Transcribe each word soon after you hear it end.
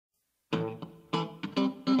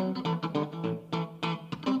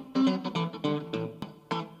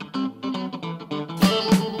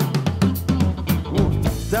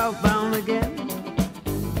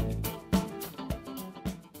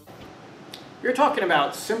You're talking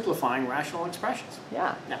about simplifying rational expressions.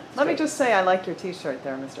 Yeah. Yeah, Let me great. just say I like your T-shirt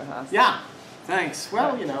there, Mr. Haas. Yeah, thanks.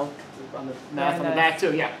 Well, you know, on the math on the nice. back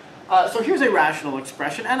too, yeah. So here's a rational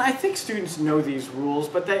expression, and I think students know these rules,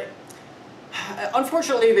 but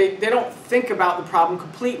unfortunately, they don't think about the problem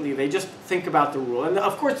completely. They just think about the rule. And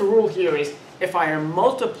of course, the rule here is if I am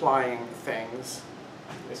multiplying things,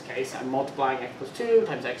 in this case, I'm multiplying x plus 2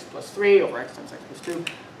 times x plus 3 over x times x plus 2,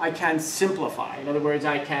 I can simplify. In other words,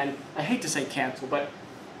 I hate to say cancel, but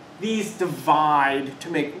these divide to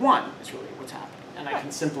make 1 is really what's happening. And I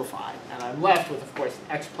can simplify. And I'm left with, of course,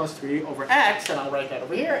 x plus 3 over x, and I'll write that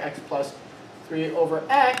over here, x plus 3 over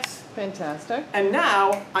x. Fantastic. And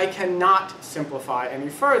now I cannot simplify any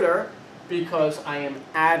further because I am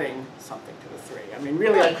adding something to the 3. I mean,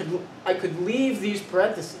 really, I could leave these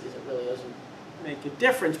parentheses. It really doesn't make a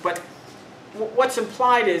difference. But what's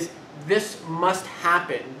implied is this must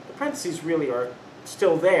happen. The parentheses really are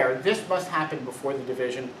still there. This must happen before the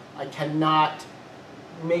division. I cannot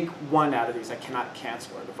make 1 out of these. I cannot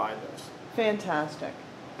cancel or divide those. Fantastic.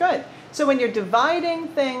 Good. So when you're dividing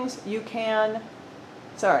things, you can,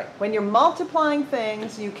 when you're multiplying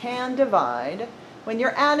things, you can divide. When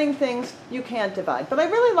you're adding things, you can't divide. But I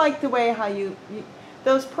really like the way how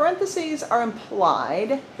those parentheses are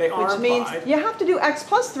implied. They are which implied. Means you have to do x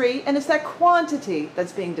plus 3, and it's that quantity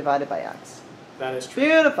that's being divided by x. That is true.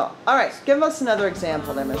 Beautiful. All right, give us another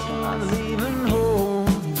example there, Mr. Haas.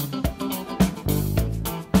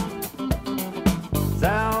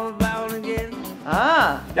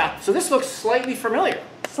 Ah. Yeah, so this looks slightly familiar.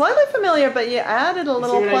 Slightly familiar, but you added a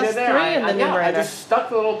little plus 3 in the numerator. I just stuck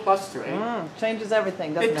the little plus 3. Changes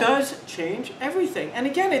everything, doesn't it? It does change everything. And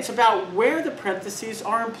again, it's about where the parentheses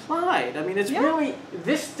are implied. I mean, it's really,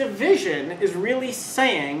 this division is really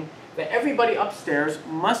saying that everybody upstairs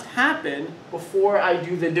must happen before I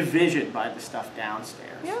do the division by the stuff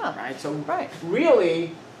downstairs. Yeah. Right? So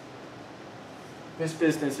really, this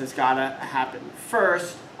business has got to happen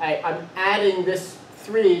first. I'm adding this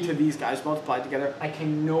 3 to these guys multiplied together. I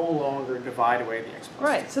can no longer divide away the x plus 2.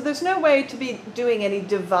 Right, so there's no way to be doing any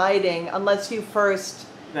dividing unless you first,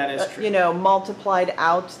 that is true. multiplied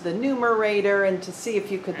out the numerator and to see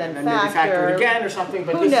if you could then maybe factor it again or something.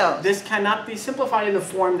 But who knows? This cannot be simplified in the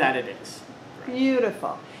form that it is. Right.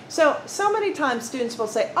 Beautiful. So many times students will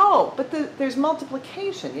say, oh, but there's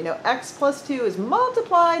multiplication. X plus 2 is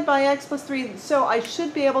multiplied by x plus 3, so I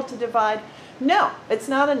should be able to divide. No, it's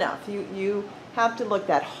not enough. You have to look,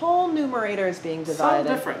 that whole numerator is being divided.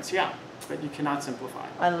 Some difference, yeah, but you cannot simplify.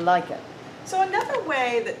 I like it. So another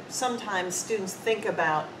way that sometimes students think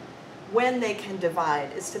about when they can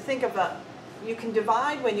divide is to think about, you can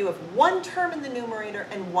divide when you have 1 term in the numerator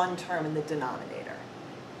and 1 term in the denominator.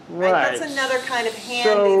 Right? That's another kind of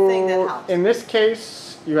handy thing that helps. In this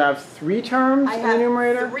case, you have 3 terms in the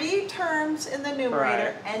numerator? I have 3 terms in the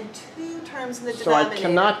numerator and 2 terms in the denominator. So I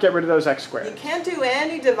cannot get rid of those x squared. You can't do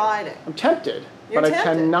any dividing. I'm tempted, but I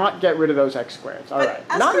cannot get rid of those x squareds. All right.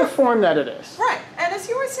 Not in the form that it is. Right. And as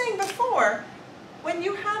you were saying before, when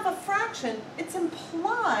you have a fraction, it's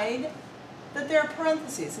implied that there are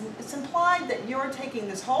parentheses. And it's implied that you're taking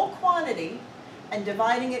this whole quantity and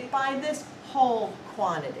dividing it by this whole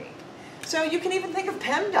quantity. So you can even think of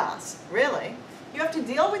PEMDAS, really. You have to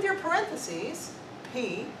deal with your parentheses,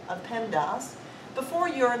 P of PEMDAS, before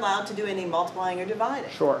you're allowed to do any multiplying or dividing.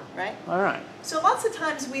 Sure. Right? All right. So lots of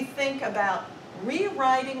times we think about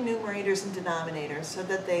rewriting numerators and denominators so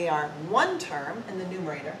that they are 1 term in the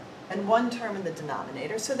numerator and 1 term in the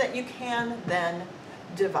denominator so that you can then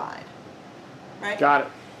divide. Right? Got it.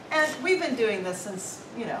 And we've been doing this since,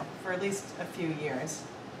 for at least a few years.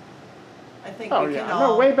 I think we can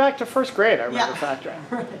all... No, way back to 1st grade I remember factoring.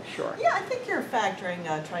 Right. Sure. Yeah, I think you're factoring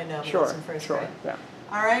trinomials in 1st grade. Yeah.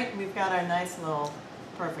 All right, we've got our nice little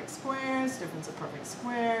perfect squares, difference of perfect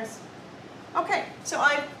squares. Okay, so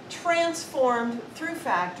I've transformed, through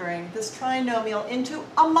factoring, this trinomial into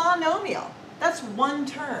a monomial. That's 1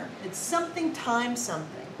 term. It's something times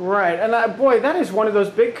something. Right, and boy, that is one of those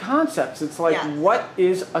big concepts. It's like, what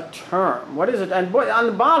is a term? What is it? And boy, on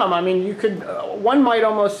the bottom, I mean, you could, one might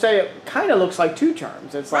almost say it kind of looks like 2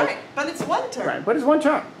 terms. It's like, but it's 1 term. Right, but it's 1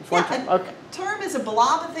 term. It's 1 term. Okay. Term is a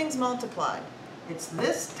blob of things multiplied. It's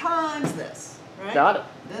this times this, right? Got it.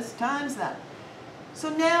 This times that. So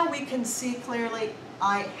now we can see clearly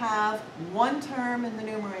I have 1 term in the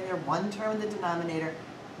numerator, 1 term in the denominator.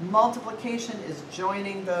 Multiplication is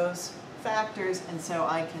joining those factors, and so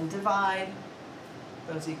I can divide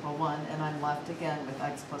those equal 1, and I'm left again with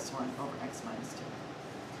x plus 1 over x minus 2.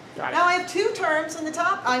 Got it. Now I have 2 terms in the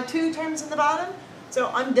top, I have 2 terms in the bottom,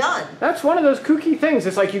 so I'm done. That's one of those kooky things.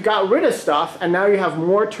 It's like you got rid of stuff, and now you have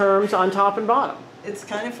more terms on top and bottom. It's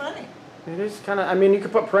kind of funny. It is kind of, I mean, you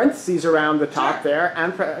could put parentheses around the top Sure. there,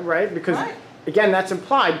 and right? Because, Right. again, that's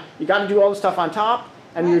implied. You got to do all the stuff on top,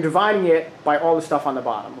 and you're Right. dividing it by all the stuff on the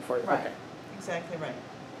bottom before you, Right. okay. Exactly right.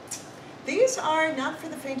 These are not for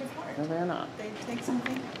the faint of heart. No, they're not. They take some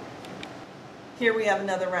thinking. Here we have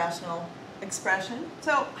another rational expression.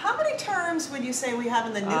 So how many terms would you say we have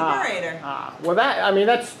in the numerator? Well, that, I mean,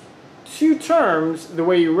 that's two terms the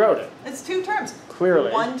way you wrote it. It's two terms.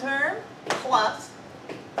 Clearly. One term plus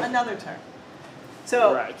another term.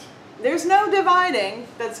 So Right. there's no dividing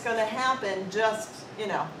that's going to happen just, you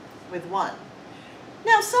know, with one.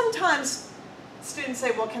 Now sometimes students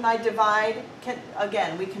say, well, can I divide?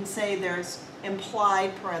 Again, we can say there's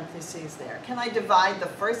implied parentheses there. Can I divide the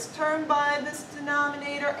first term by this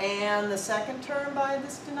denominator and the second term by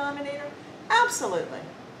this denominator? Absolutely.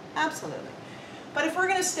 Absolutely. But if we're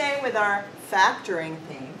going to stay with our factoring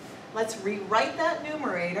theme, let's rewrite that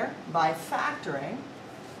numerator by factoring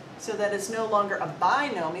so that it's no longer a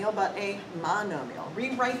binomial but a monomial.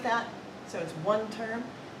 Rewrite that so it's one term.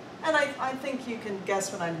 And I think you can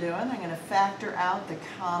guess what I'm doing. I'm going to factor out the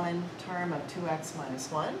common term of 2x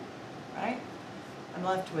minus 1, right? I'm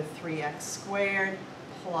left with 3x squared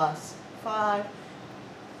plus 5.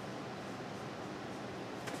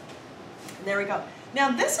 And there we go.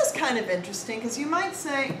 Now this is kind of interesting because you might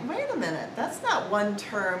say, wait a minute, that's not one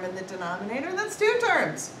term in the denominator, that's two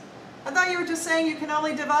terms. I thought you were just saying you can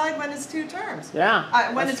only divide when it's two terms. Yeah.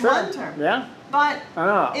 When that's it's true. one term. Yeah. But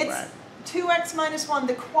Oh, it's right. 2x minus 1,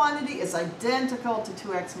 the quantity is identical to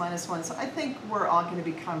 2x minus 1. So I think we're all going to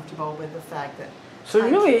be comfortable with the fact that So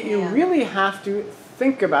really, you can. really have to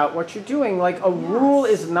think about what you're doing. Like, a rule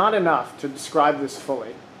is not enough to describe this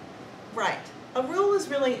fully. Right. A rule is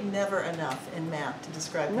really never enough in math to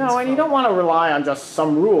describe things No, and you fully. don't want to rely on just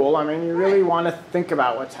some rule. I mean, you really Right. want to think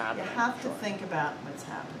about what's You happening. have to think about what's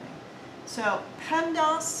happening. So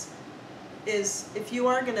PEMDAS is, if you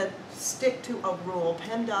are going to stick to a rule,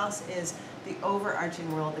 PEMDAS is the overarching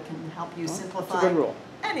rule that can help you It's a simplify good rule.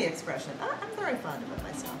 any expression. I'm very fond of it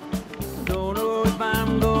myself.